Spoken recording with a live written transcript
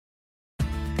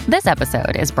This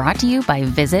episode is brought to you by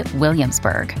Visit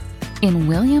Williamsburg. In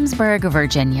Williamsburg,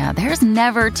 Virginia, there's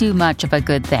never too much of a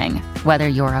good thing. Whether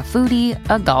you're a foodie,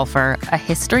 a golfer, a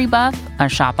history buff, a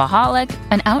shopaholic,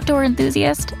 an outdoor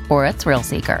enthusiast, or a thrill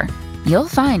seeker, you'll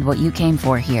find what you came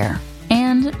for here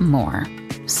and more.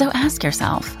 So ask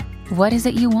yourself, what is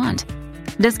it you want?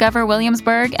 Discover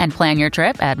Williamsburg and plan your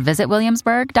trip at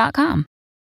visitwilliamsburg.com.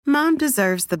 Mom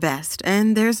deserves the best,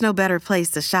 and there's no better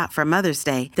place to shop for Mother's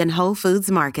Day than Whole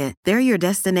Foods Market. They're your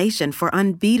destination for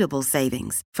unbeatable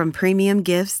savings, from premium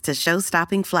gifts to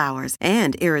show-stopping flowers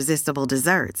and irresistible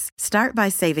desserts. Start by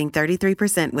saving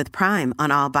 33% with Prime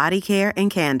on all body care and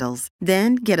candles.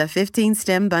 Then get a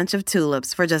 15-stem bunch of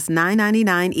tulips for just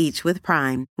 $9.99 each with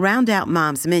Prime. Round out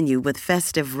Mom's menu with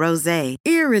festive rosé,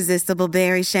 irresistible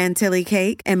berry chantilly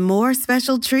cake, and more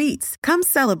special treats. Come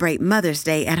celebrate Mother's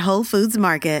Day at Whole Foods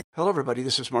Market. Hello, everybody.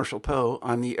 This is Marshall Poe.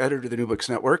 I'm the editor of the New Books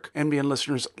Network. NBN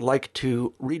listeners like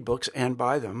to read books and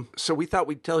buy them. So we thought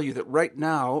we'd tell you that right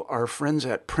now, our friends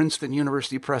at Princeton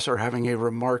University Press are having a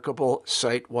remarkable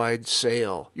site-wide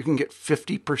sale. You can get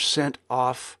 50%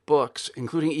 off books,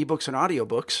 including ebooks and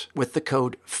audiobooks, with the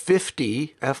code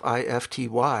 50,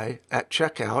 F-I-F-T-Y, at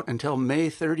checkout until May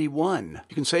 31.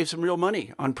 You can save some real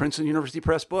money on Princeton University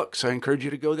Press books. I encourage you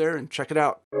to go there and check it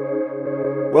out.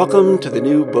 Welcome to the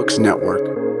New Books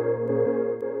Network.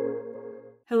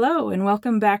 Hello, and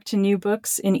welcome back to New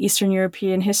Books in Eastern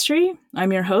European History.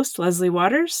 I'm your host, Leslie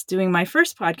Waters, doing my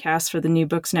first podcast for the New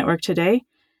Books Network today.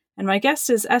 And my guest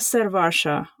is Eszter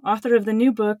Varga, author of the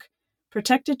new book,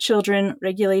 Protected Children,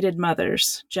 Regulated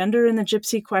Mothers, Gender and the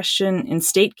Gypsy Question in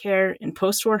State Care in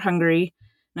Post-War Hungary,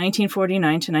 1949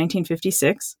 to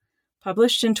 1956,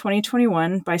 published in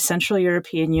 2021 by Central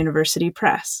European University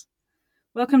Press.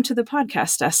 Welcome to the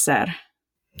podcast, Eszter.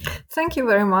 Thank you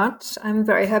very much. I'm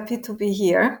very happy to be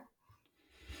here.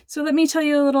 So let me tell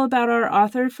you a little about our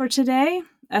author for today.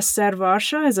 Eszter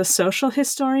Varga is a social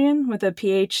historian with a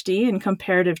PhD in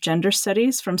comparative gender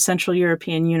studies from Central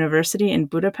European University in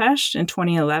Budapest in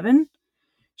 2011.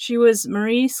 She was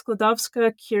Marie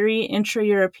Sklodowska-Curie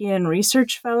Intra-European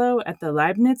Research Fellow at the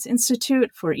Leibniz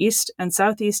Institute for East and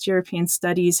Southeast European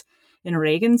Studies in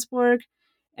Regensburg,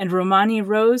 and Romani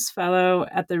Rose Fellow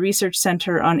at the Research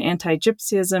Center on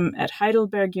Anti-Gypsyism at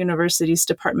Heidelberg University's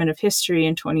Department of History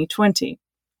in 2020.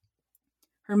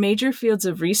 Her major fields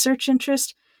of research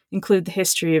interest include the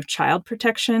history of child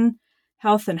protection,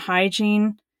 health and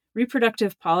hygiene,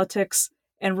 reproductive politics,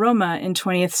 and Roma in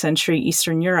 20th century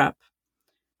Eastern Europe.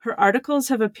 Her articles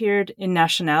have appeared in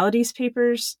Nationalities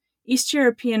Papers, East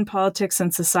European Politics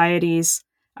and Societies,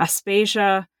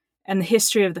 Aspasia, and the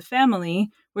History of the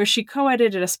Family, where she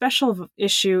co-edited a special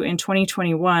issue in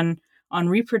 2021 on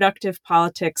reproductive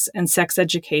politics and sex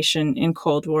education in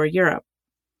Cold War Europe.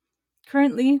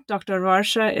 Currently, Dr.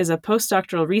 Varga is a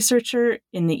postdoctoral researcher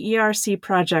in the ERC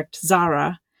project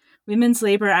ZARA, Women's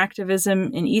Labor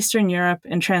Activism in Eastern Europe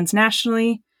and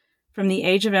Transnationally, from the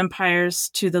Age of Empires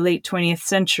to the late 20th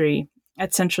century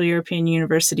at Central European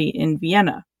University in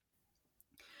Vienna.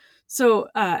 So,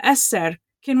 Eszter,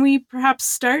 can we perhaps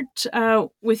start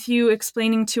with you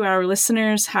explaining to our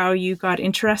listeners how you got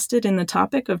interested in the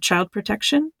topic of child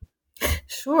protection?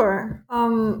 Sure.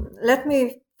 Let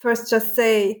me first just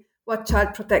say what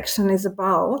child protection is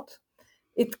about.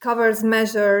 It covers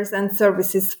measures and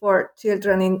services for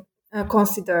children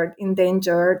considered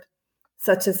endangered,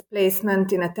 such as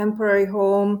placement in a temporary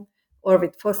home or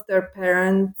with foster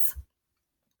parents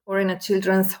or in a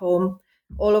children's home.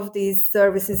 All of these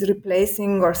services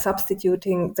replacing or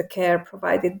substituting the care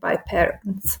provided by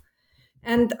parents.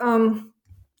 And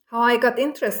how I got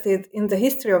interested in the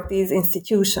history of these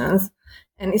institutions,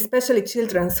 and especially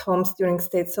children's homes during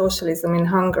state socialism in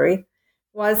Hungary,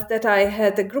 was that I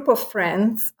had a group of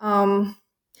friends who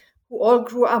all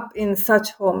grew up in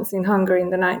such homes in Hungary in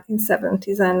the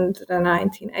 1970s and the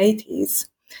 1980s.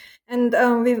 And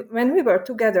when we were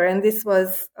together, and this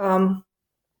was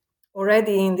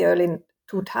already in the early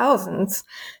 2000s,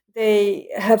 they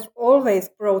have always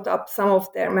brought up some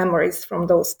of their memories from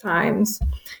those times.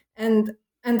 And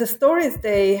the stories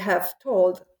they have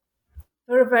told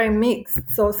were very mixed.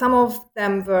 So some of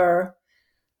them were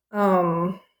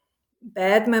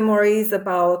bad memories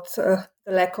about the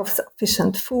lack of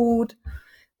sufficient food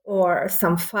or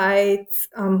some fights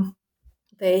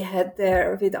they had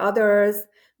there with others.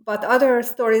 But other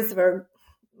stories were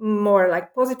more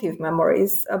like positive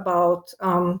memories about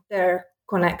their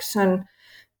connection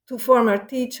to former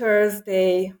teachers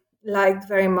they liked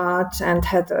very much and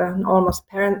had an almost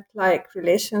parent-like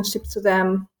relationship to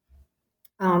them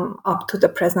up to the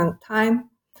present time.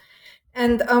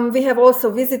 And we have also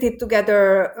visited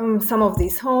together some of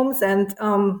these homes, and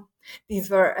These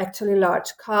were actually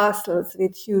large castles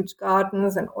with huge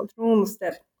gardens and old rooms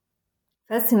that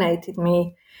fascinated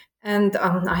me. And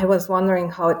I was wondering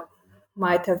how it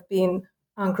might have been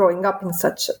growing up in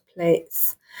such a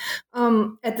place.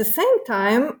 At the same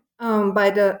time, by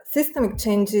the systemic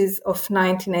changes of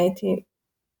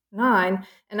 1989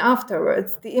 and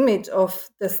afterwards, the image of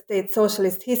the state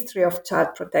socialist history of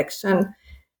child protection,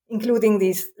 including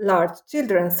these large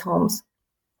children's homes,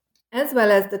 as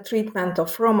well as the treatment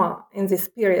of Roma in this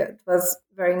period, was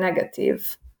very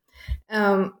negative.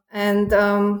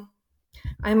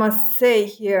 I must say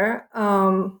here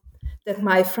that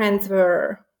my friends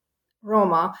were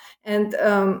Roma, and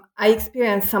I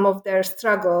experienced some of their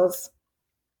struggles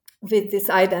with this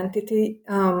identity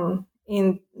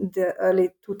in the early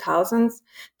 2000s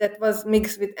that was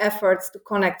mixed with efforts to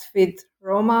connect with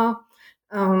Roma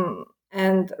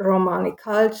and Romani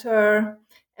culture,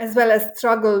 as well as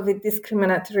struggle with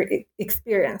discriminatory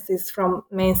experiences from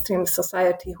mainstream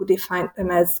society who defined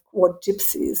them as, quote,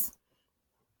 gypsies.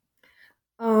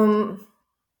 And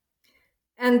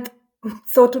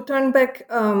so to turn back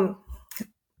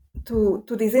to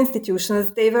these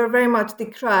institutions, they were very much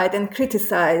decried and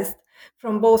criticized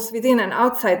from both within and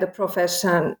outside the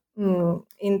profession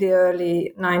in the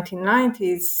early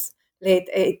 1990s, late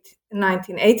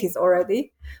 1980s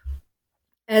already,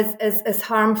 as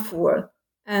harmful.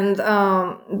 And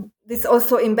this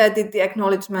also embedded the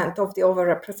acknowledgement of the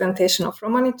overrepresentation of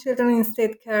Romani children in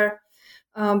state care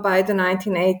by the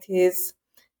 1980s,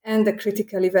 and the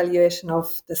critical evaluation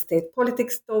of the state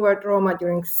politics toward Roma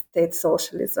during state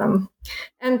socialism.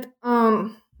 And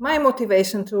my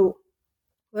motivation to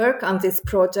work on this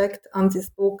project, on this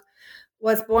book,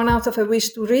 was born out of a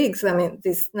wish to re-examine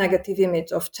this negative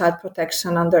image of child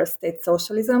protection under state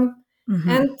socialism,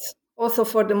 and also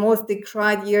for the most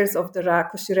decried years of the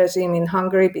Rákosi regime in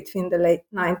Hungary between the late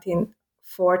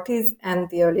 1940s and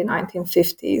the early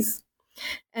 1950s.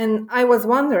 And I was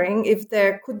wondering if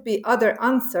there could be other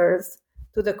answers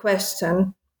to the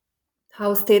question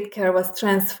how state care was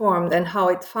transformed and how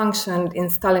it functioned in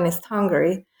Stalinist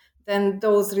Hungary than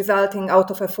those resulting out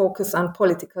of a focus on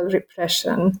political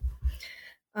repression.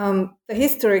 The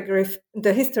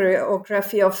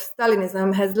historiography of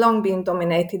Stalinism has long been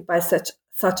dominated by such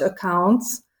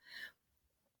accounts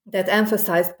that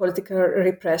emphasized political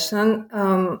repression,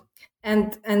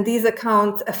 and these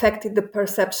accounts affected the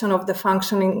perception of the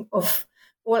functioning of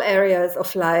all areas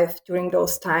of life during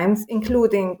those times,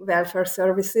 including welfare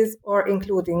services or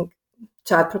including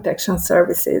child protection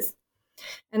services.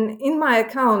 And in my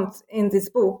account in this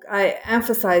book, I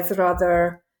emphasize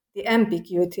rather the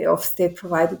ambiguity of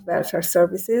state-provided welfare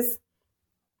services,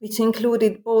 which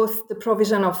included both the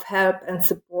provision of help and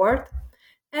support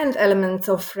and elements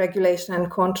of regulation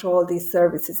and control these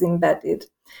services embedded.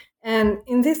 And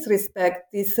in this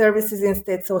respect, these services in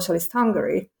state socialist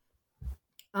Hungary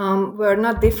were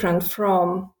not different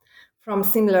from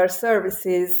similar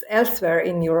services elsewhere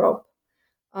in Europe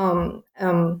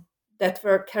that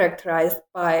were characterized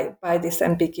by this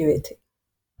ambiguity.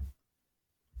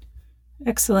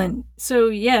 Excellent. So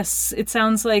yes, it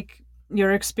sounds like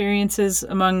your experiences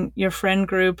among your friend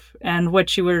group and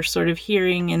what you were sort of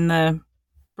hearing in the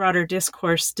broader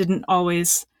discourse didn't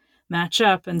always match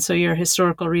up. And so your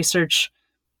historical research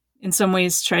in some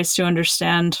ways tries to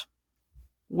understand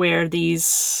where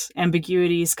these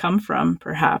ambiguities come from,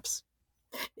 perhaps.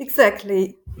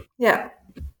 Exactly. Yeah.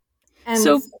 And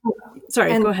so,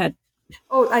 sorry, go ahead.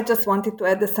 Oh, I just wanted to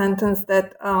add a sentence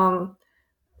that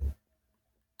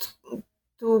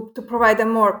to provide a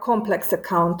more complex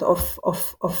account of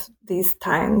these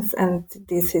times and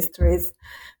these histories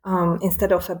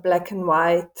instead of a black and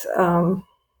white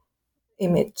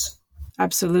image.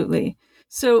 Absolutely.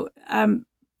 So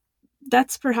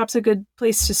that's perhaps a good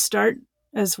place to start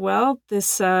as well,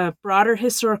 this broader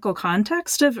historical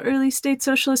context of early state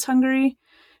socialist Hungary,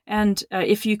 and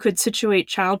if you could situate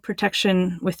child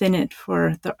protection within it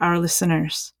for our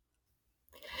listeners.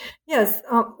 Yes,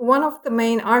 one of the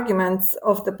main arguments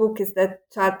of the book is that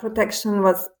child protection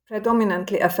was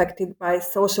predominantly affected by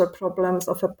social problems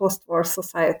of a post-war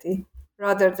society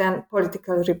rather than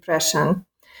political repression.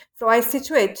 So I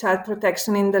situate child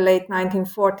protection in the late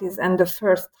 1940s and the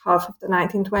first half of the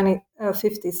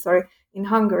 1950s in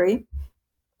Hungary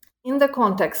in the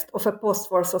context of a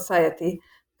post-war society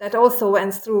that also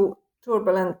went through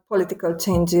turbulent political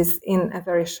changes in a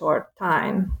very short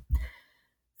time.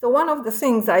 So one of the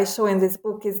things I show in this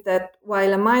book is that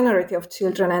while a minority of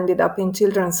children ended up in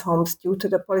children's homes due to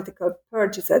the political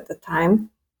purges at the time,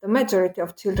 the majority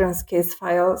of children's case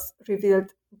files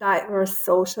revealed diverse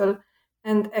social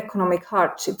and economic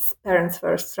hardships parents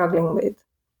were struggling with.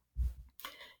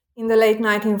 in the late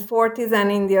 1940s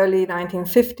and in the early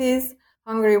 1950s,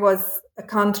 Hungary was a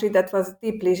country that was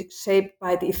deeply shaped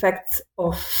by the effects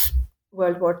of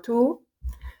World War II.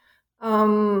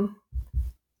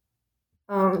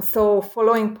 So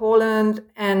following Poland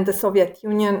and the Soviet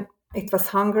Union, it was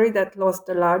Hungary that lost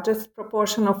the largest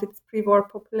proportion of its pre-war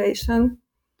population.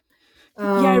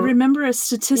 I remember a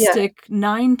statistic,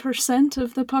 9%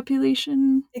 of the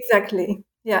population. Exactly,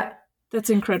 yeah. That's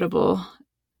incredible.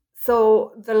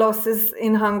 So the losses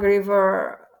in Hungary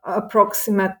were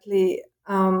approximately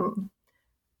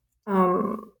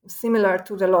similar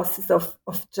to the losses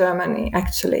of Germany,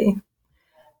 actually.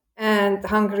 And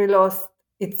Hungary lost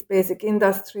its basic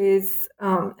industries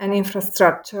and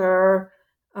infrastructure,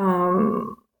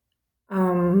 and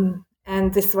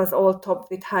this was all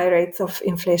topped with high rates of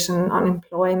inflation and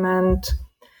unemployment.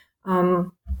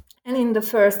 And in the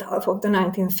first half of the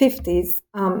 1950s,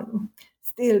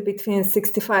 still between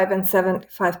 65 and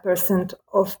 75%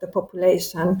 of the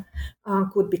population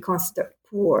could be considered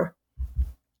poor.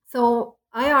 So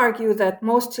I argue that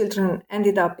most children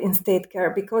ended up in state care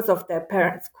because of their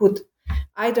parents could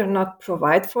either not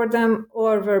provide for them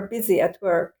or were busy at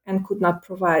work and could not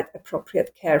provide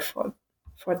appropriate care for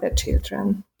their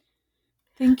children.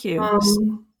 Thank you.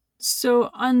 So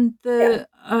on the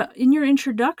in your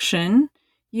introduction,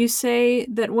 you say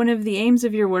that one of the aims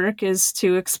of your work is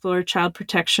to explore child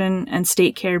protection and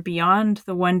state care beyond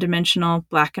the one-dimensional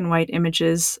black and white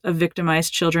images of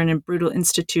victimized children in brutal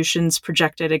institutions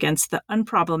projected against the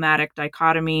unproblematic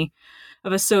dichotomy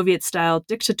of a Soviet-style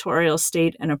dictatorial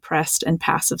state and oppressed and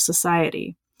passive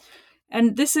society.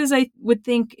 And this is, I would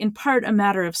think, in part a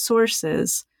matter of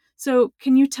sources. So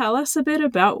can you tell us a bit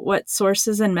about what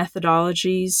sources and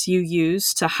methodologies you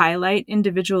use to highlight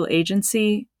individual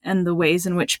agency and the ways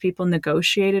in which people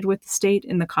negotiated with the state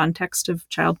in the context of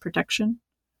child protection?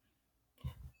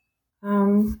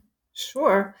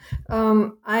 Sure.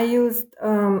 I used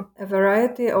a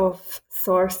variety of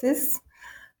sources,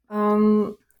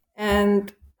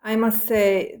 and I must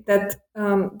say that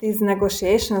these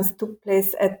negotiations took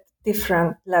place at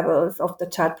different levels of the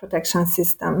child protection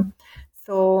system.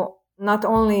 So not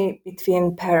only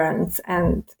between parents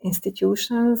and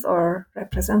institutions or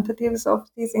representatives of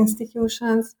these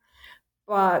institutions,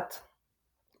 but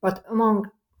among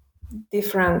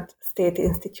different state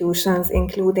institutions,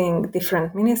 including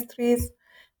different ministries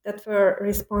that were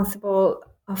responsible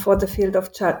for the field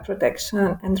of child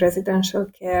protection and residential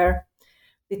care,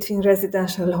 between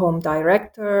residential home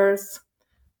directors,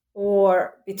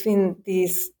 or between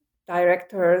these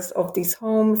directors of these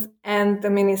homes and the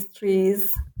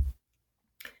ministries,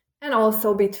 and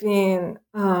also between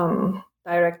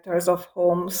directors of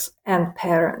homes and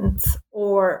parents,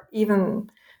 or even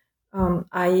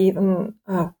I even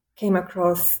came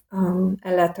across a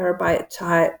letter by a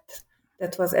child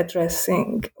that was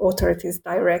addressing authorities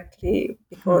directly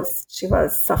because she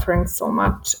was suffering so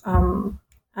much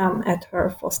at her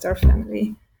foster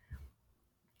family.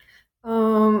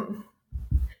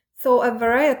 So a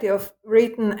variety of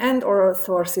written and oral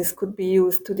sources could be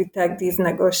used to detect these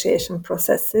negotiation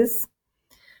processes.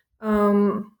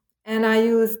 And I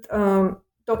used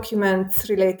documents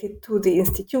related to the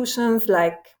institutions,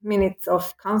 like minutes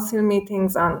of council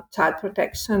meetings on child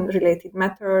protection related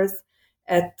matters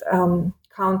at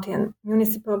county and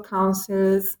municipal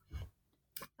councils.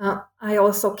 I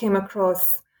also came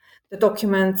across the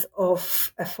documents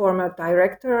of a former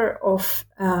director of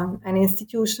an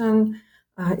institution.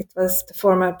 It was the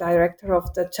former director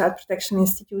of the Child Protection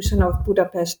Institution of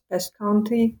Budapest, Pest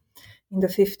County in the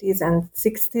 50s and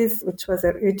 60s, which was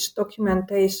a rich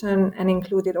documentation and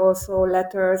included also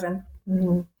letters and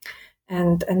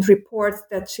reports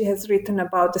that she has written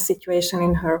about the situation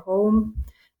in her home,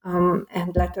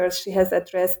 and letters she has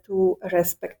addressed to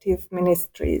respective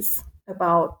ministries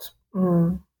about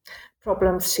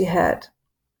problems she had.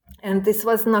 And this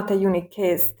was not a unique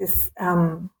case. This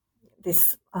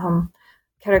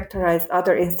characterized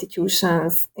other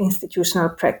institutional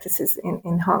practices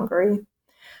in Hungary.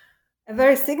 A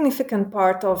very significant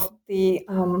part of the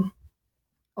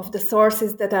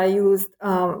sources that I used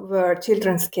were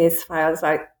children's case files.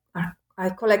 I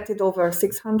collected over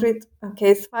 600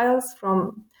 case files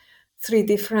from 3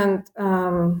 different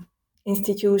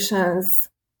institutions,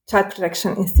 child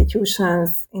protection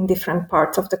institutions in different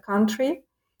parts of the country.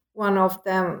 One of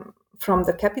them from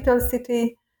the capital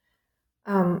city,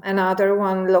 another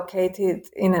one located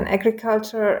in an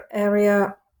agriculture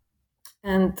area,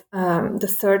 and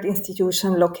the third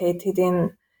institution located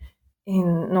in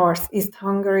northeast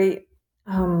Hungary,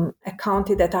 a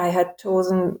county that I had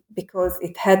chosen because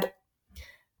it had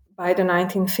by the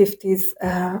 1950s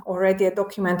already a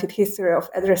documented history of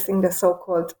addressing the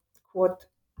so-called, quote,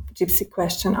 gypsy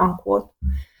question, unquote.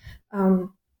 And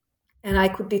I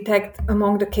could detect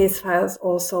among the case files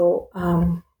also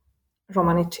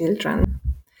Romani children.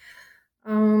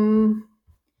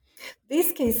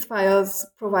 These case files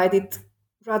provided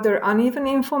rather uneven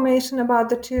information about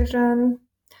the children.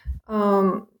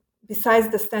 Besides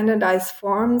the standardized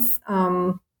forms,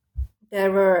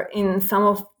 there were in some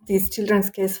of these children's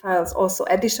case files also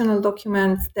additional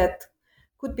documents that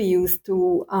could be used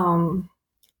to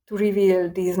reveal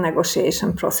these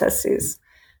negotiation processes.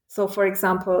 So, for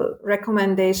example,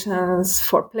 recommendations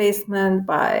for placement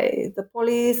by the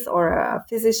police or a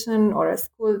physician or a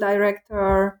school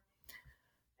director.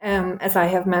 As I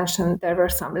have mentioned, there were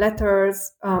some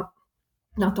letters,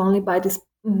 not only by this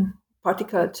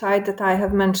particular child that I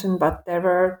have mentioned, but there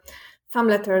were some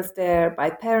letters there by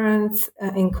parents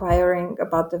inquiring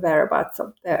about the whereabouts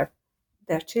of their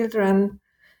children,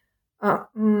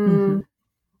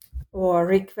 or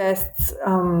requests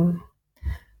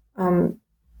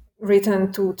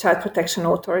written to child protection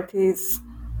authorities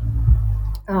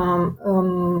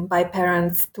by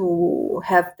parents to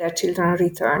have their children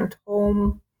returned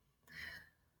home.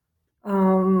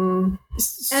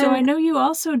 So I know you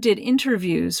also did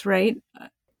interviews, right?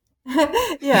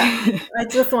 Yeah, I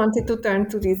just wanted to turn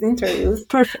to these interviews.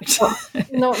 Perfect.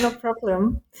 No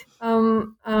problem.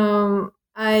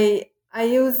 I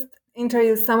used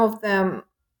interviews. Some of them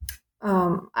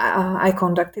I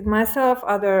conducted myself.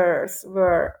 Others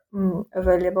were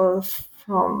available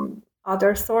from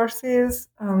other sources,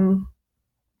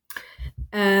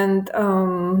 and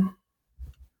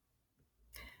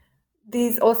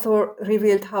these also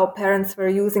revealed how parents were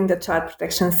using the child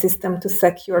protection system to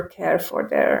secure care for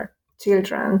their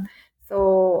children.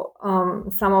 So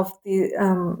some of the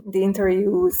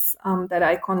interviews that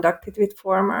I conducted with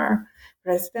former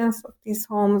residents of these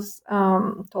homes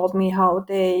told me how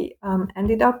they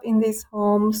ended up in these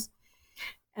homes.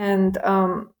 And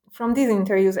from these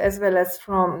interviews, as well as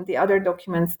from the other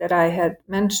documents that I had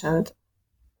mentioned,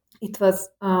 it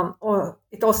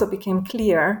also became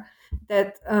clear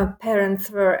that parents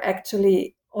were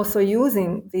actually also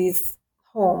using these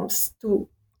homes to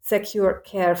secure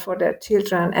care for their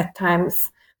children at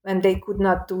times when they could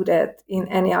not do that in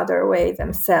any other way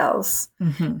themselves.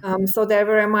 So there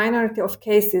were a minority of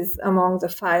cases among the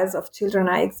files of children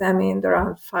I examined,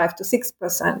 around 5 to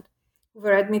 6%, who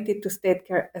were admitted to state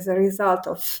care as a result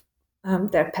of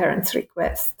their parents'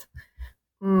 request.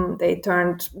 They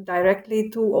turned directly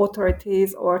to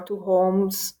authorities or to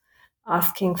homes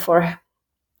asking for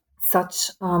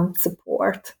such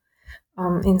support.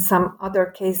 In some other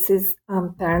cases,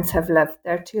 parents have left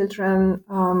their children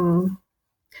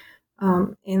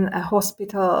in a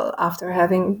hospital after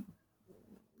having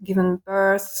given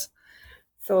birth.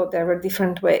 So there were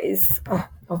different ways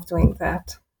of doing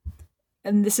that.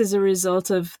 And this is a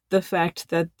result of the fact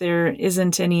that there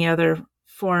isn't any other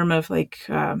form of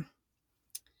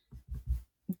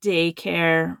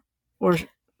daycare or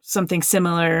something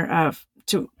similar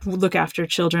to look after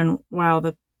children while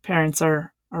the parents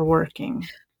are working.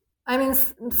 I mean,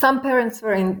 some parents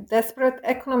were in desperate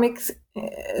economic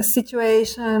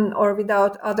situation or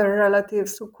without other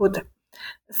relatives who could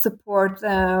support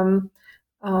them.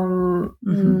 And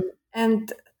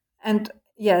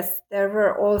yes, there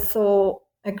were also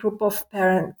a group of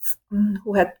parents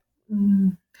who had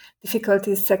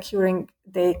difficulties securing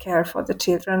daycare for the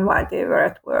children while they were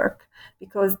at work,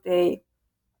 because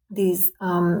these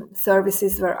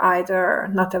services were either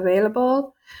not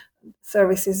available,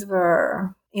 services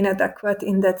were inadequate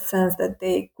in that sense that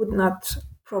they could not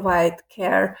provide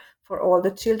care for all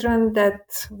the children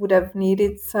that would have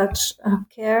needed such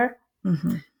care.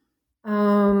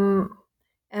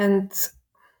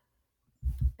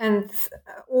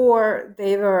 Or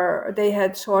they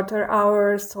had shorter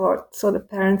hours, so the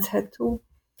parents had to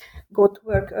go to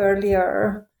work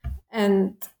earlier,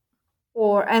 and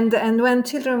when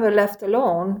children were left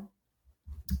alone,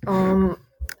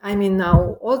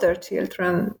 now older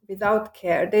children without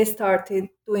care, they started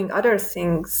doing other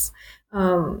things,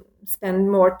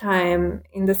 spend more time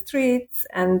in the streets,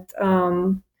 and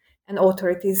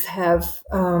authorities have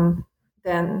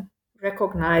then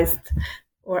recognized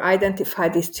or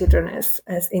identified these children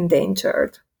as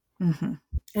endangered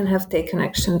and have taken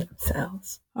action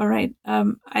themselves. All right.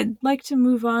 I'd like to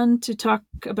move on to talk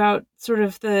about sort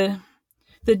of the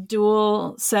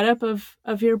dual setup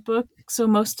of your book. So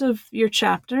most of your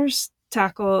chapters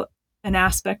tackle an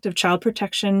aspect of child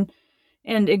protection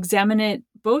and examine it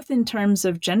both in terms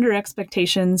of gender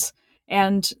expectations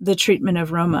and the treatment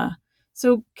of Roma.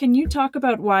 So can you talk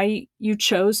about why you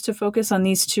chose to focus on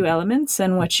these two elements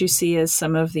and what you see as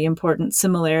some of the important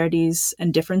similarities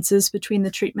and differences between the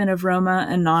treatment of Roma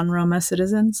and non-Roma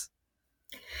citizens?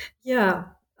 Yeah.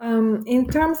 In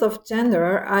terms of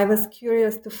gender, I was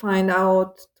curious to find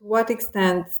out to what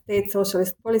extent state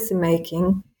socialist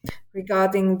policymaking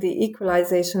regarding the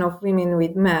equalization of women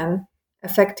with men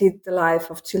affected the life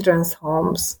of children's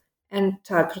homes and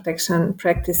child protection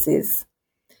practices.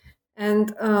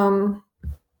 And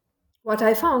what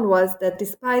I found was that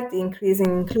despite the increasing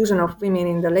inclusion of women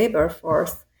in the labor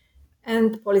force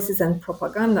and policies and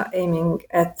propaganda aiming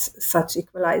at such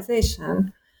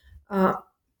equalization,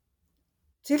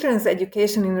 children's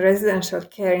education in residential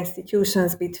care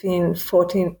institutions between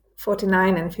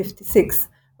 1949 and 56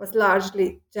 was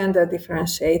largely gender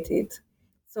differentiated.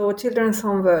 So children's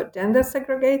homes were gender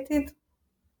segregated,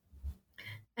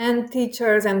 and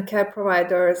teachers and care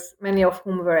providers, many of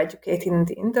whom were educated in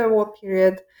the interwar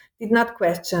period, did not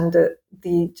question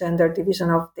the gender division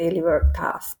of daily work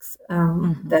tasks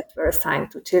that were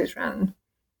assigned to children.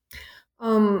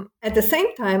 At the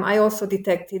same time, I also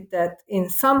detected that in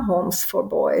some homes for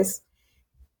boys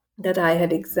that I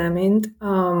had examined,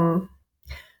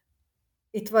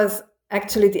 it was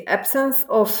actually the absence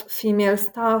of female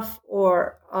staff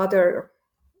or other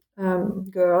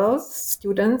girls,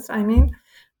 students,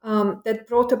 that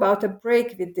brought about a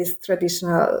break with this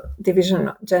traditional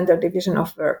gender division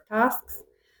of work tasks.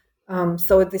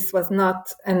 So this was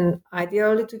not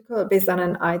based on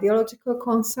an ideological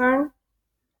concern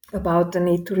about the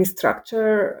need to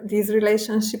restructure these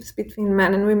relationships between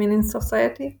men and women in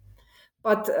society,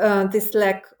 but this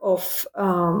lack of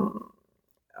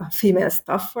female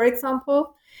staff, for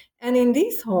example. And in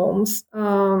these homes,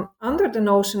 under the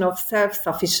notion of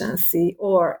self-sufficiency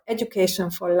or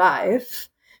education for life,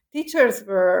 teachers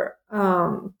were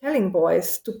telling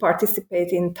boys to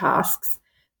participate in tasks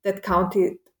that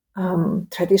counted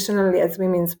traditionally as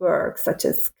women's work, such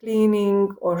as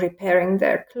cleaning or repairing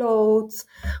their clothes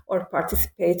or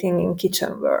participating in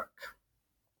kitchen work.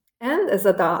 And as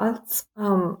adults,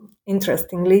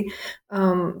 interestingly,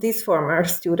 these former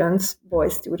students, boy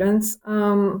students,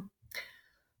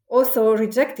 also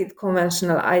rejected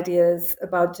conventional ideas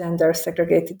about gender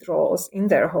segregated roles in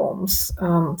their homes.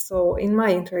 So in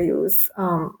my interviews,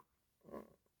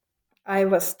 I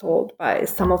was told by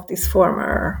some of these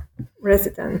former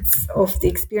residents of the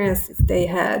experiences they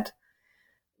had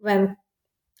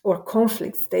or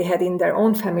conflicts they had in their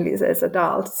own families as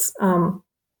adults,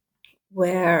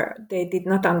 where they did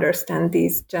not understand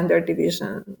these gender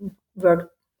division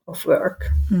of work,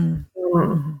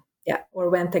 or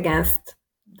went against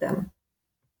them.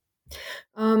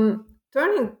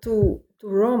 Turning to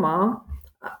Roma,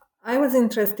 I was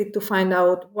interested to find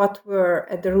out what were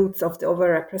at the roots of the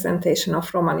overrepresentation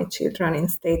of Romani children in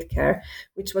state care,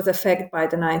 which was affected by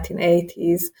the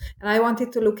 1980s. And I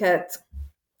wanted to look at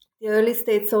the early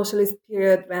state socialist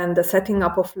period when the setting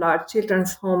up of large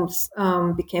children's homes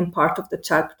became part of the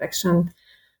child protection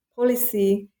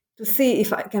policy, to see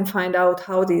if I can find out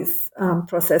how these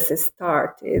processes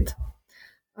started.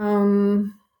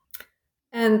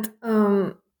 And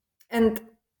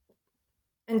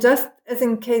just as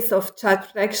in case of child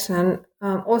protection,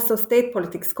 also state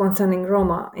politics concerning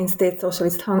Roma in state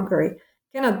socialist Hungary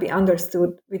cannot be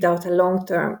understood without a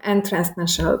long-term and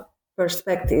transnational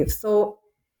perspective. So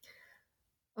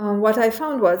what I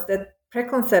found was that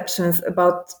preconceptions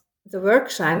about the work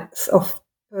shines of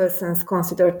persons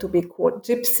considered to be, quote,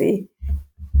 gypsy,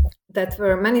 that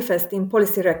were manifest in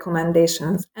policy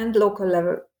recommendations and local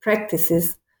level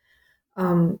practices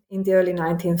in the early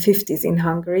 1950s in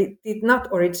Hungary did not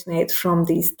originate from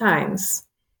these times,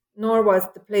 nor was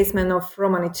the placement of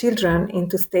Romani children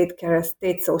into state care a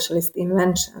state socialist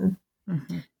invention.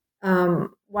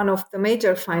 One of the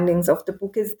major findings of the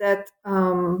book is that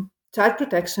child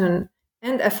protection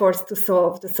and efforts to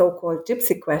solve the so-called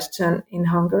gypsy question in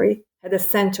Hungary had a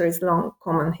centuries-long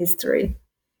common history.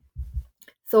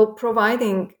 So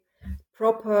providing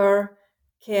proper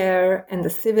care and a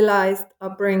civilized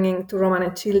upbringing to Romani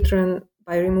children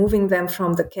by removing them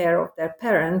from the care of their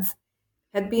parents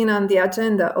had been on the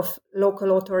agenda of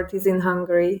local authorities in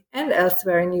Hungary and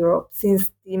elsewhere in Europe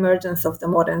since the emergence of the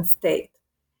modern state.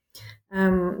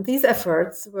 These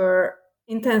efforts were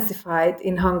intensified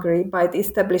in Hungary by the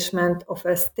establishment of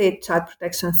a state child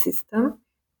protection system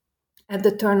at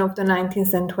the turn of the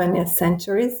 19th and 20th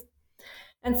centuries.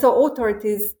 And so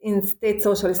authorities in state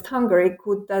socialist Hungary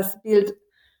could thus build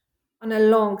on a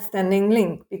long-standing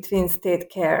link between state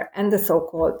care and the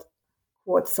so-called,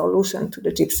 quote, solution to the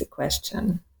gypsy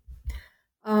question.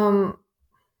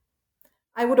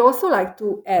 I I would also like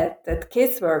to add that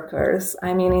caseworkers,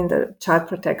 in the child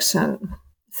protection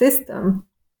system,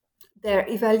 their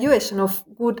evaluation of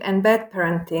good and bad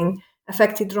parenting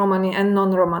affected Romani and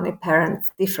non-Romani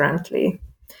parents differently.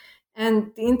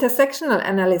 And the intersectional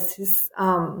analysis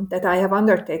that I have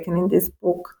undertaken in this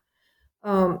book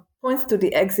points to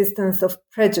the existence of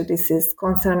prejudices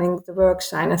concerning the work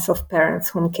shyness of parents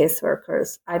whom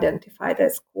caseworkers identified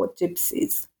as, quote,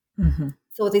 gypsies. Mm-hmm.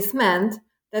 So this meant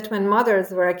that when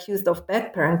mothers were accused of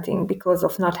bad parenting because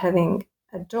of not having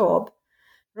a job,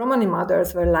 Romani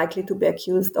mothers were likely to be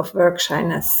accused of work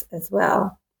shyness as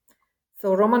well.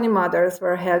 So Romani mothers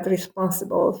were held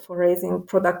responsible for raising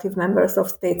productive members of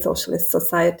state socialist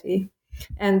society,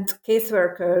 and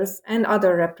caseworkers and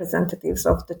other representatives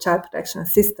of the child protection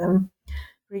system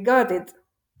regarded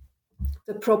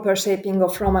the proper shaping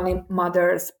of Romani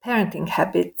mothers' parenting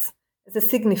habits as a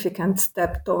significant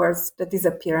step towards the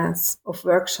disappearance of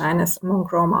work shyness among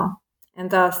Roma, and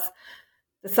thus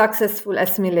the successful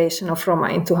assimilation of Roma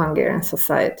into Hungarian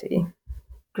society.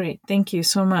 Great, thank you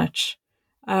so much.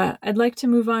 I'd like to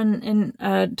move on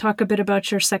and talk a bit about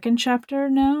your second chapter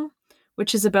now,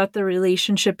 which is about the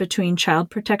relationship between child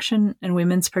protection and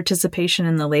women's participation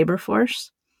in the labor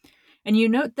force. And you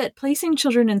note that placing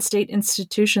children in state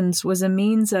institutions was a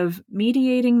means of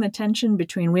mediating the tension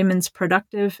between women's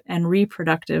productive and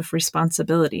reproductive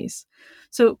responsibilities.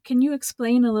 So can you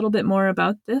explain a little bit more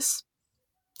about this?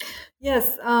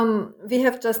 Yes, we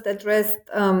have just addressed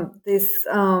this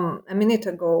a minute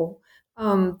ago,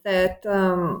 that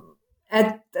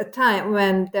at a time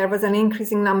when there was an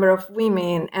increasing number of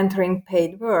women entering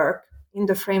paid work in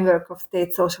the framework of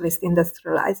state socialist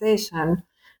industrialization,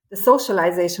 the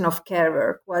socialization of care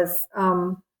work was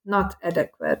not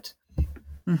adequate.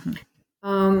 Mm-hmm.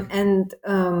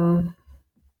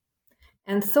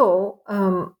 And so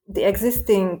the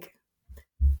existing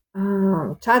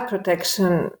child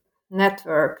protection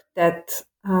network that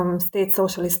state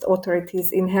socialist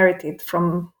authorities inherited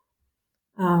from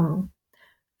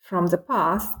the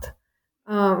past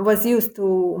was used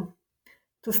to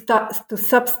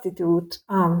substitute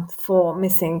for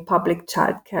missing public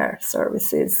child care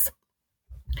services.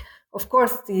 Of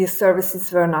course, these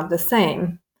services were not the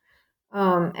same,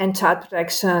 and child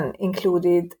protection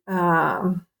included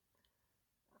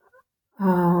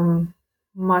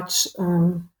much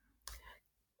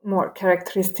more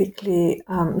characteristically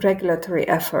regulatory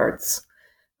efforts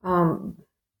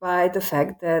by the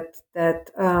fact that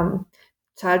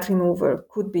child removal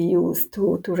could be used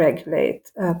to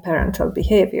regulate parental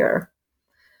behavior.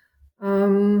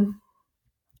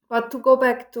 But to go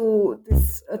back to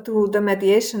this, to the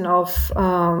mediation of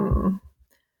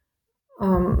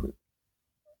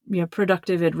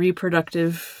productive and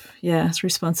reproductive,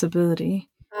 responsibility.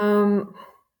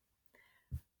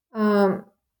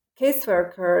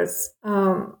 Caseworkers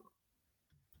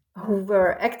who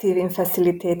were active in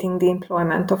facilitating the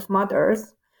employment of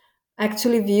mothers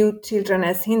actually viewed children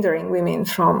as hindering women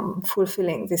from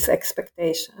fulfilling this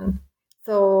expectation.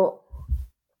 So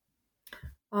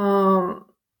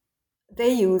they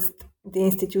used the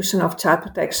institution of child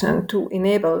protection to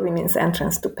enable women's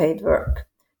entrance to paid work,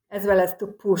 as well as to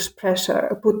push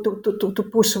pressure, to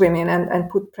push women and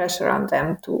put pressure on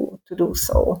them to do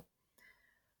so.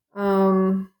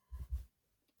 And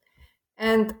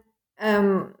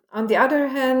on the other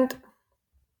hand,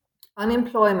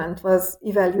 unemployment was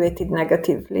evaluated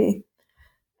negatively.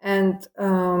 And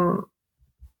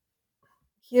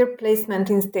here placement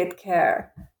in state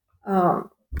care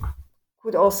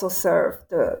could also serve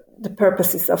the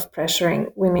purposes of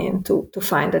pressuring women to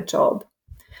find a job.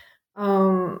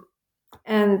 And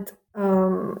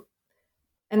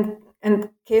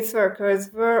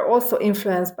caseworkers were also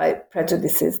influenced by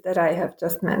prejudices that I have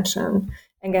just mentioned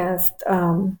against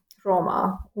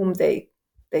Roma, whom they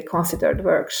considered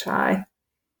work shy.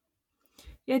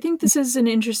 Yeah, I think this is an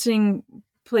interesting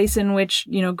place in which,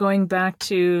 going back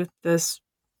to this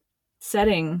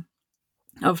setting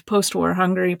of post-war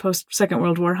Hungary, post-Second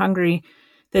World War Hungary,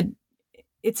 that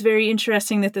it's very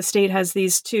interesting that the state has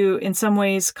these two, in some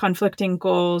ways, conflicting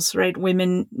goals, right?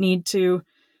 Women need to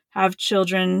have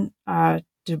children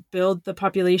to build the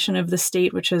population of the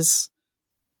state, which has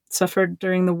suffered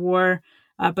during the war,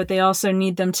 but they also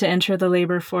need them to enter the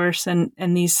labor force. And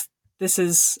this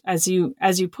is, as you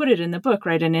put it in the book,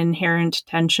 right, an inherent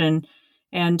tension.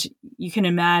 And you can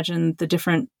imagine the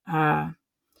different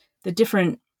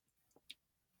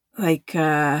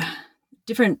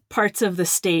parts of the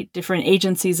state, different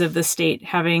agencies of the state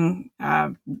having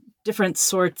different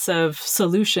sorts of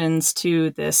solutions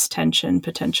to this tension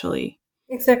potentially.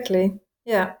 Exactly.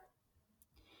 Yeah.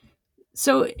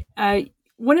 So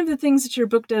one of the things that your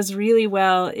book does really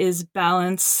well is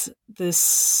balance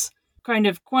this kind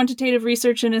of quantitative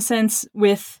research, in a sense,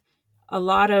 with a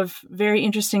lot of very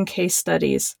interesting case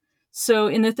studies. So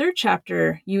in the third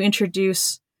chapter, you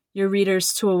introduce your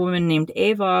readers to a woman named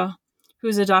Eva,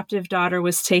 whose adoptive daughter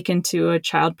was taken to a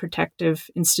child protective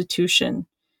institution.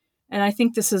 And I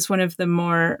think this is one of the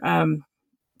more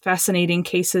fascinating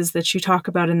cases that you talk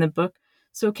about in the book.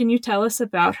 So can you tell us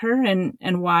about her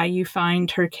and why you find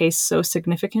her case so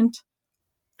significant?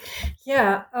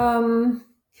 Yeah.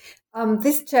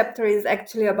 This chapter is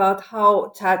actually about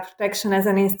how child protection as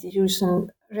an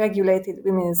institution regulated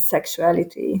women's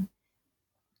sexuality.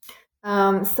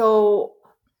 Child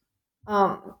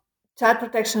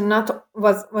protection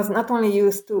was not only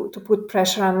used to put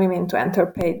pressure on women to enter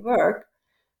paid work,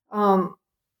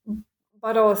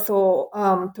 but also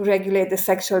to regulate the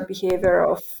sexual behavior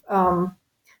of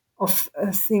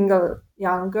single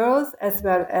young girls as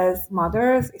well as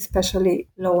mothers, especially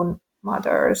lone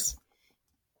mothers.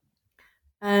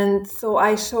 And so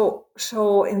I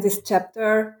show in this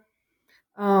chapter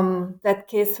that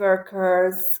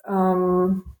caseworkers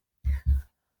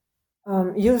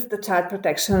use the child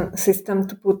protection system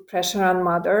to put pressure on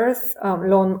mothers,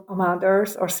 lone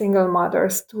mothers or single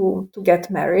mothers to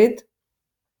get married,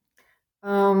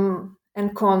 and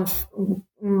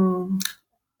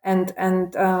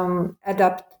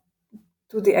adapt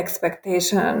to the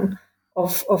expectation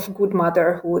of good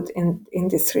motherhood in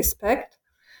this respect.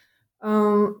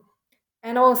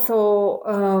 And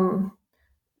also,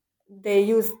 they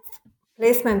used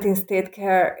placement in state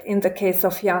care in the case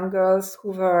of young girls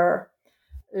who were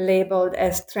labeled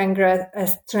as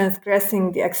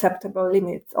transgressing the acceptable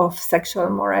limits of sexual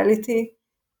morality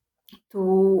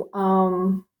to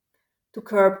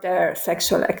curb their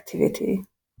sexual activity.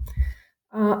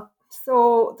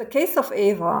 So the case of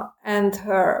Eva and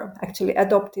her actually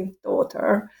adoptive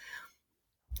daughter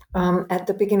at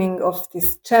the beginning of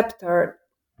this chapter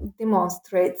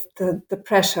demonstrates the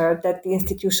pressure that the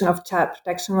institution of child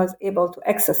protection was able to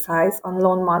exercise on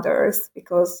lone mothers,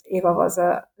 because Eva was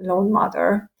a lone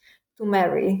mother, to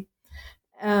marry,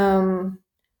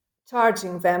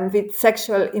 charging them with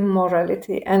sexual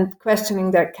immorality and questioning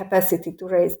their capacity to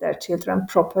raise their children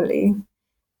properly.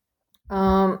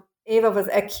 Eva was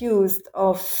accused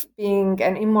of being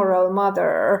an immoral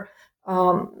mother,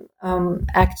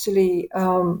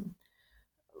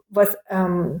 was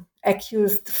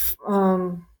accused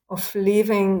of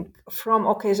living from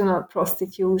occasional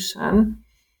prostitution.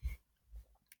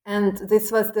 And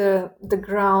this was the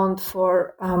ground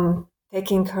for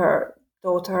taking her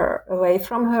daughter away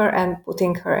from her and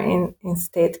putting her in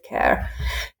state care.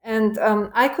 And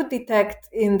I could detect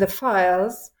in the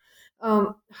files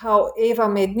how Eva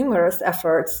made numerous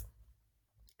efforts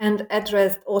and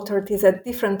addressed authorities at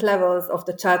different levels of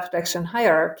the child protection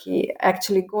hierarchy,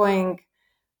 actually going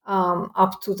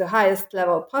up to the highest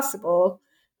level possible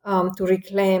to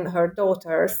reclaim her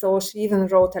daughter. So she even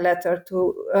wrote a letter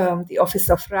to the office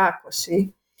of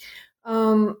Rákosi.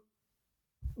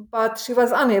 But she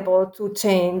was unable to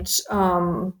change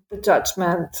the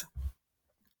judgment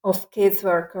of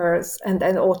caseworkers and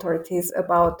authorities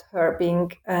about her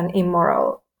being an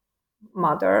immoral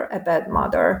mother, a bad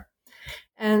mother.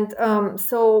 And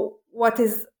so what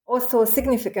is also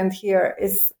significant here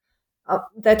is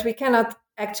that we cannot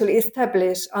actually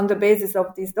establish on the basis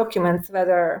of these documents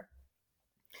whether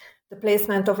the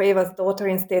placement of Eva's daughter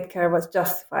in state care was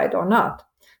justified or not.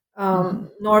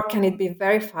 Nor can it be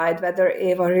verified whether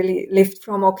Eva really lived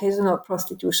from occasional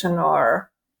prostitution or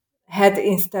had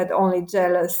instead only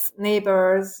jealous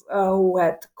neighbors who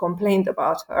had complained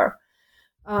about her.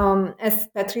 As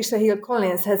Patricia Hill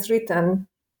Collins has written,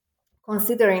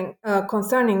 concerning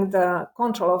the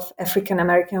control of African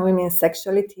American women's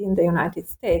sexuality in the United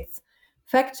States,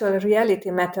 factual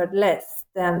reality mattered less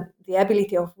than the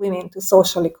ability of women to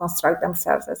socially construct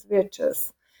themselves as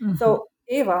virtuous. Mm-hmm. So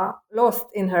Eva lost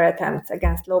in her attempts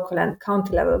against local and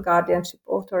county-level guardianship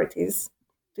authorities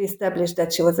to establish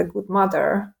that she was a good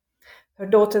mother. Her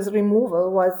daughter's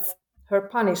removal was her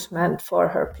punishment for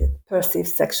her perceived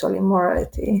sexual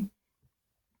immorality.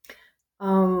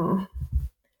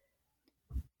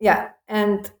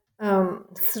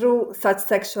 Through such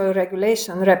sexual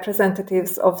regulation,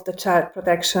 representatives of the child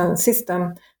protection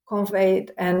system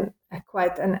conveyed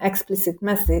quite an explicit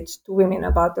message to women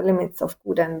about the limits of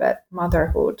good and bad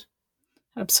motherhood.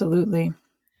 Absolutely.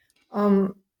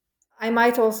 I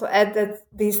might also add that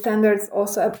these standards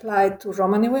also applied to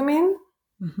Romani women.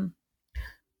 Mm-hmm.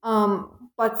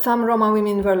 But some Roma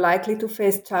women were likely to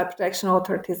face child protection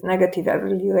authorities' negative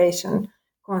evaluation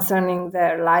concerning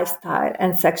their lifestyle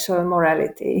and sexual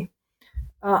morality.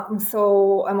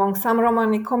 So among some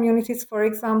Romani communities, for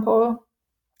example,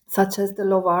 such as the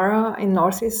Lovara in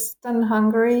northeastern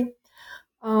Hungary,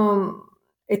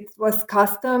 it was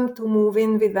custom to move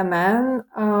in with a man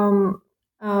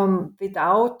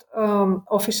without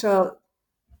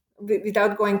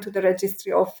without going to the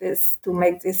registry office to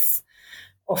make this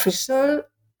official.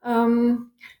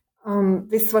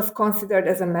 This was considered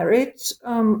as a marriage,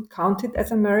 counted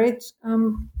as a marriage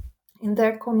in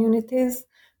their communities,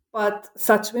 but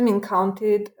such women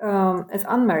counted as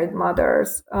unmarried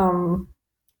mothers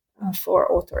for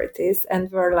authorities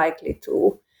and were likely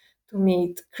to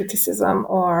meet criticism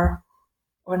or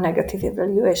negative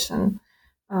evaluation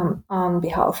on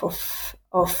behalf of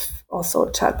also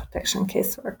child protection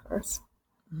caseworkers.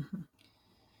 Mm-hmm.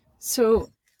 So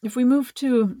if we move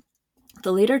to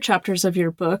the later chapters of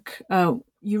your book,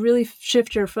 you really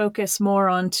shift your focus more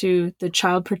onto the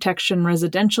child protection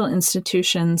residential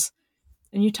institutions.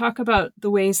 And you talk about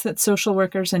the ways that social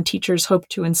workers and teachers hope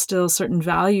to instill certain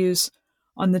values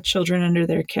on the children under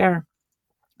their care.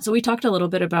 So we talked a little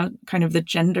bit about kind of the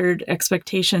gendered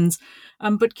expectations,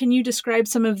 but can you describe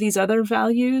some of these other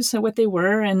values, what they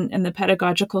were, and the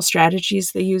pedagogical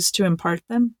strategies they used to impart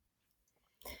them?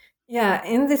 Yeah,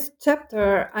 in this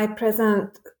chapter, I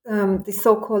present the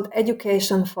so-called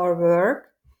education for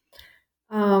work,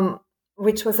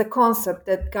 which was a concept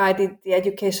that guided the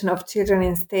education of children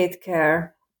in state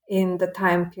care in the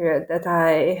time period that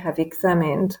I have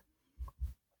examined.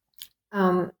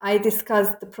 I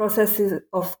discussed the processes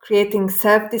of creating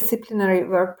self-disciplinary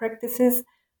work practices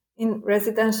in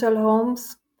residential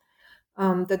homes,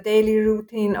 the daily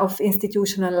routine of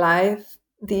institutional life,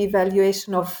 the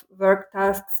evaluation of work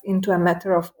tasks into a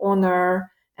matter of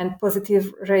honor and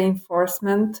positive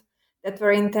reinforcement that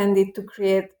were intended to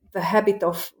create the habit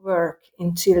of work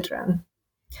in children.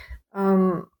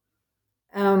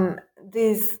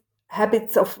 These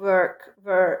habits of work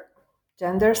were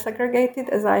gender segregated,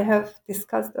 as I have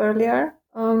discussed earlier.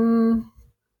 And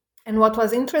what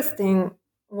was interesting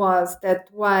was that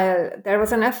while there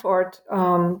was an effort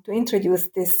to introduce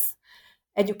this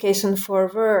education for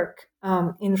work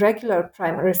in regular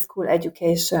primary school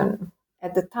education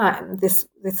at the time, this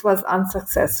was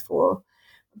unsuccessful,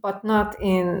 but not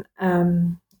in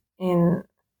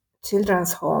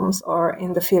children's homes or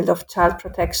in the field of child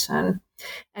protection.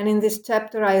 And in this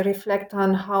chapter, I reflect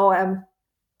on how a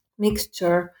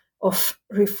mixture of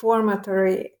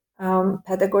reformatory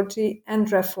pedagogy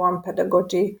and reform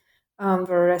pedagogy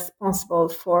were responsible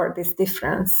for this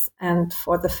difference and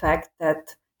for the fact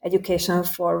that education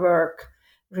for work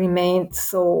remained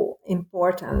so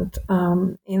important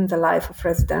in the life of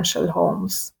residential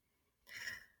homes.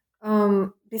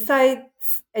 Besides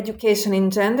education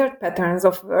in gendered patterns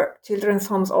of work, children's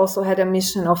homes also had a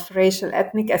mission of racial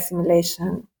ethnic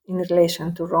assimilation in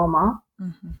relation to Roma.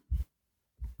 Mm-hmm.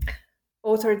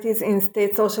 Authorities in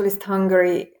state socialist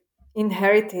Hungary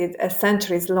inherited a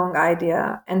centuries-long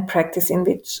idea and practice in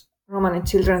which Romani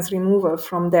children's removal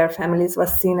from their families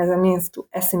was seen as a means to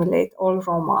assimilate all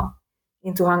Roma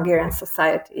into Hungarian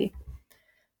society.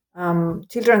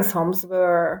 Children's homes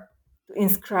were to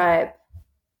inscribe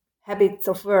habits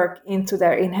of work into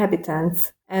their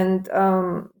inhabitants and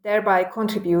thereby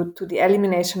contribute to the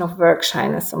elimination of work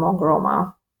shyness among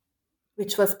Roma,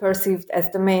 which was perceived as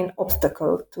the main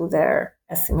obstacle to their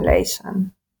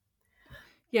assimilation.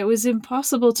 Yeah, it was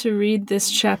impossible to read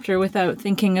this chapter without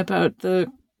thinking about the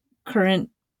current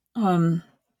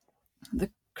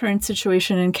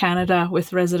situation in Canada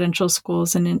with residential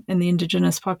schools and the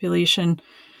Indigenous population.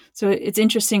 So it's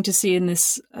interesting to see in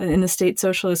the state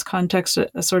socialist context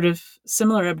a sort of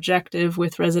similar objective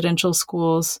with residential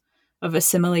schools of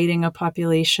assimilating a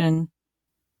population.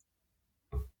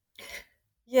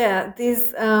 Yeah,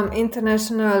 these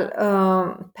international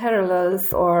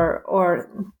parallels or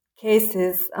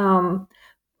cases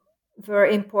were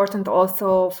important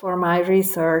also for my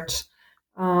research.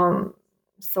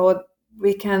 So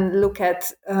we can look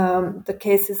at the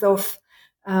cases of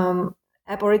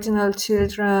Aboriginal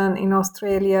children in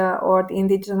Australia or the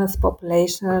Indigenous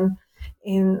population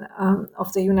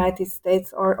of the United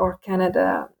States or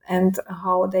Canada, and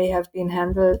how they have been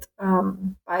handled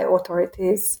by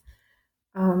authorities.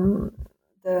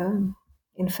 The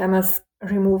infamous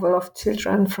removal of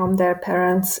children from their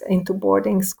parents into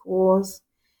boarding schools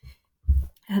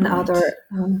and other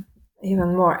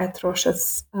even more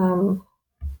atrocious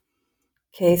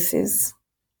cases.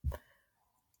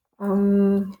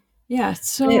 I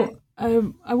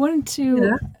wanted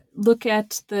to look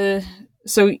at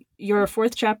so your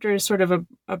fourth chapter is sort of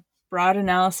a broad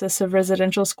analysis of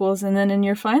residential schools, and then in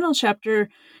your final chapter,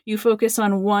 you focus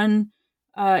on one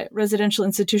residential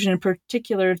institution, in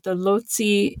particular, the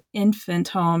Lóczy Infant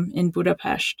Home in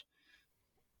Budapest,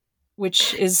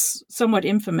 which is somewhat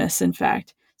infamous, in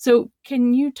fact. So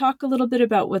can you talk a little bit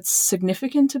about what's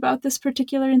significant about this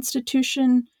particular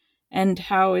institution and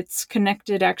how it's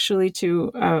connected actually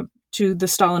to the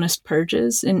Stalinist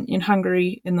purges in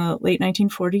Hungary in the late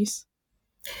 1940s?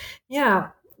 Yeah,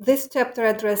 this chapter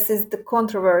addresses the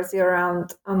controversy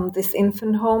around this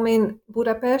infant home in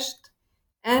Budapest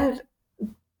and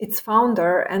its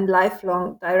founder and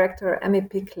lifelong director, Emmy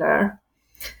Pickler.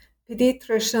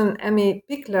 Pediatrician Emmy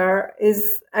Pickler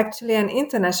is actually an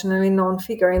internationally known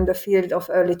figure in the field of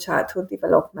early childhood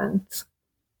development.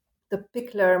 The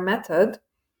Pickler method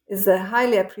is a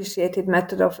highly appreciated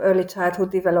method of early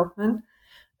childhood development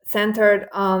centered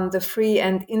on the free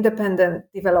and independent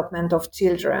development of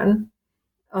children,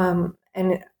 and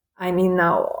I mean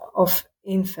now of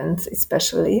infants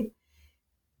especially.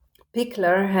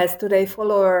 Pickler has today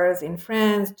followers in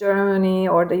France, Germany,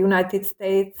 or the United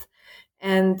States,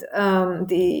 and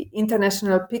the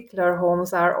international Pickler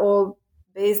homes are all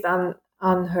based on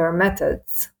her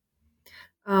methods.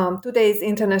 Today's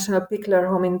international Pickler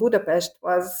home in Budapest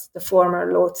was the former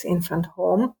Lóczy Infant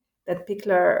Home that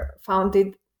Pickler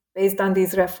founded based on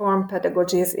these reform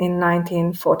pedagogies in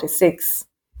 1946.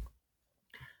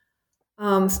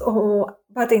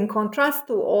 But in contrast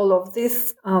to all of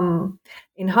this,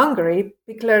 in Hungary,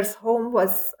 Pickler's home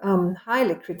was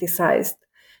highly criticized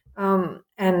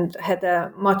and had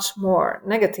a much more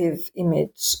negative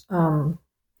image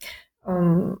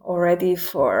already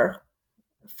for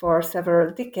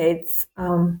several decades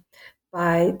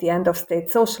by the end of state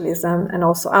socialism and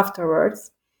also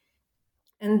afterwards.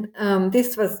 And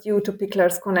this was due to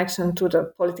Pickler's connection to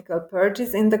the political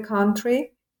purges in the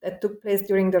country that took place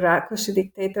during the Rákosi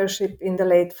dictatorship in the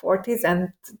late 40s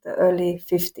and the early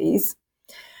 50s.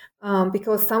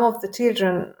 Because some of the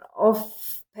children of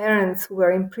parents who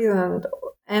were imprisoned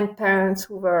and parents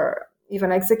who were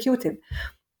even executed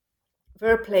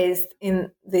were placed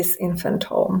in this infant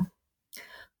home.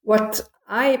 What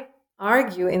I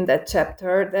argue in that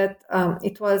chapter that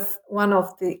it was one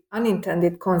of the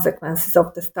unintended consequences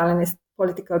of the Stalinist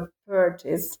political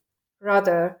purges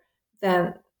rather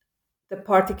than the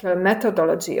particular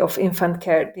methodology of infant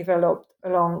care developed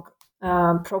along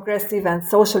progressive and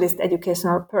socialist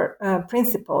educational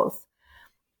principles,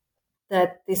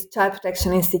 that this child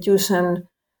protection institution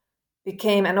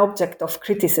became an object of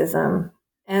criticism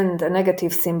and a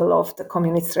negative symbol of the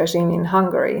communist regime in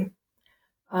Hungary.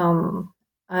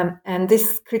 And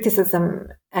this criticism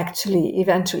actually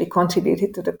eventually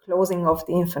contributed to the closing of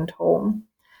the infant home.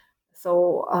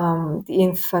 So the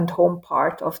infant home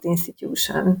part of the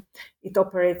institution, it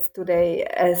operates today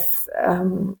as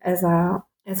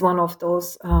one of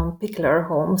those Pickler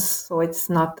homes. So it's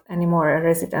not anymore a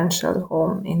residential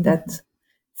home in that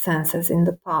sense as in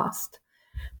the past.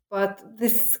 But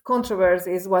this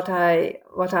controversy is what I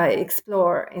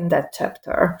explore in that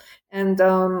chapter, and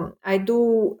I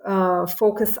do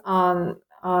focus on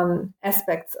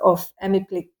aspects of Emmy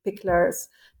Pickler's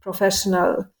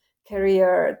professional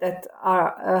career that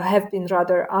have been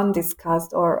rather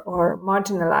undiscussed or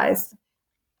marginalized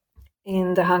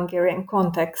in the Hungarian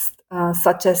context,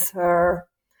 such as her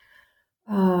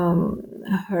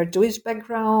Jewish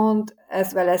background,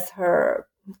 as well as her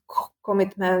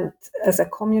commitment as a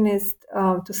communist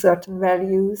to certain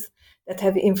values that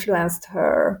have influenced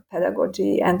her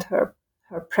pedagogy and her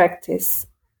practice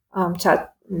of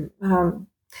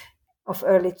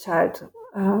early child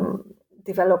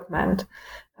development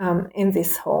in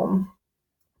this home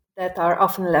that are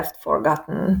often left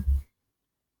forgotten.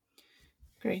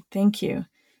 Great, thank you.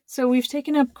 So we've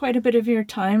taken up quite a bit of your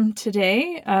time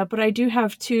today, but I do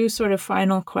have two sort of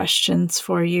final questions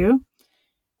for you.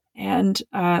 And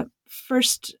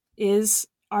first is,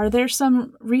 are there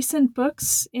some recent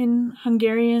books in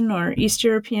Hungarian or East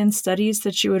European studies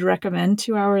that you would recommend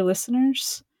to our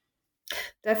listeners?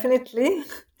 Definitely.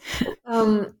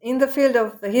 In the field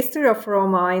of the history of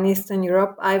Roma in Eastern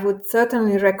Europe, I would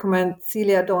certainly recommend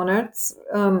Celia Donnert's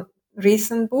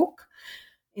recent book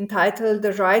entitled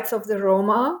The Rights of the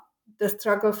Roma, The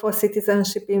Struggle for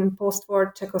Citizenship in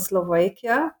Post-War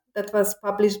Czechoslovakia, that was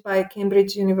published by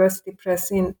Cambridge University Press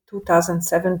in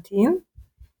 2017.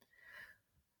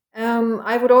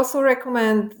 I would also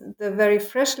recommend the very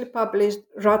freshly published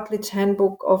Routledge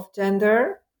Handbook of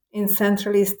Gender in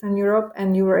Central Eastern Europe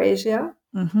and Eurasia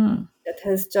that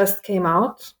has just came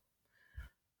out.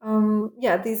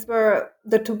 These were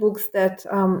the two books that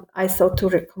I sought to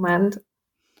recommend.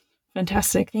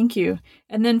 Fantastic, thank you.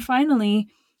 And then finally,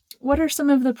 what are some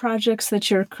of the projects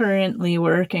that you're currently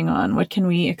working on? What can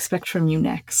we expect from you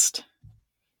next?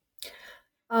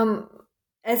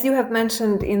 As you have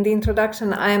mentioned in the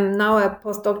introduction, I am now a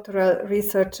postdoctoral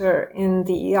researcher in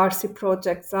the ERC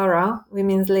project ZARA,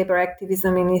 Women's Labor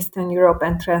Activism in Eastern Europe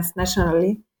and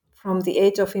Transnationally, from the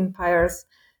Age of Empires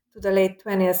to the late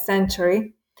 20th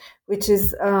century, which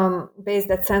is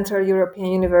based at Central European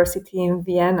University in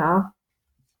Vienna.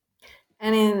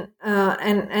 And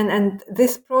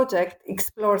this project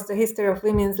explores the history of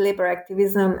women's labor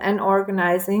activism and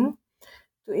organizing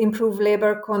to improve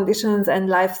labor conditions and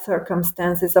life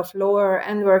circumstances of lower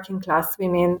and working class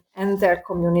women and their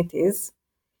communities.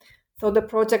 So the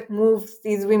project moves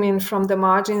these women from the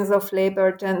margins of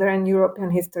labor, gender, and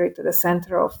European history to the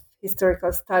center of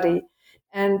historical study.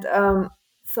 And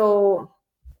so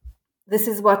this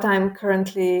is what I'm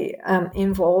currently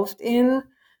involved in.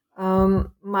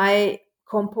 My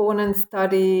component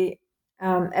study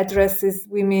addresses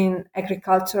women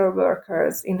agricultural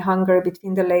workers in Hungary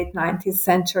between the late 19th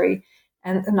century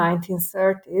and the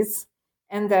 1930s,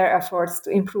 and their efforts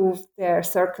to improve their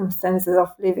circumstances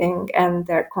of living and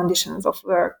their conditions of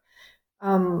work.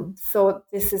 So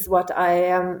this is what I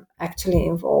am actually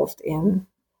involved in.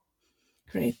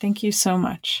 Great. Thank you so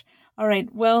much. All right.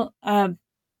 Well,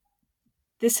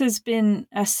 this has been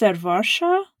Eszter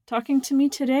Varsha talking to me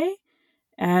today.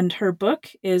 And her book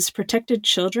is Protected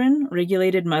Children,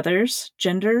 Regulated Mothers,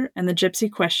 Gender, and the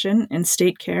Gypsy Question in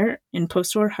State Care in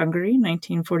Post-War Hungary,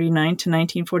 1949 to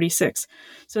 1946.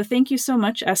 So thank you so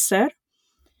much, Eszter.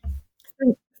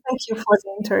 Thank you for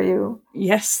the interview.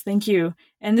 Yes, thank you.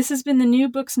 And this has been the New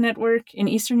Books Network in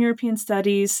Eastern European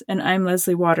Studies, and I'm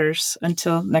Leslie Waters.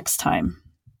 Until next time.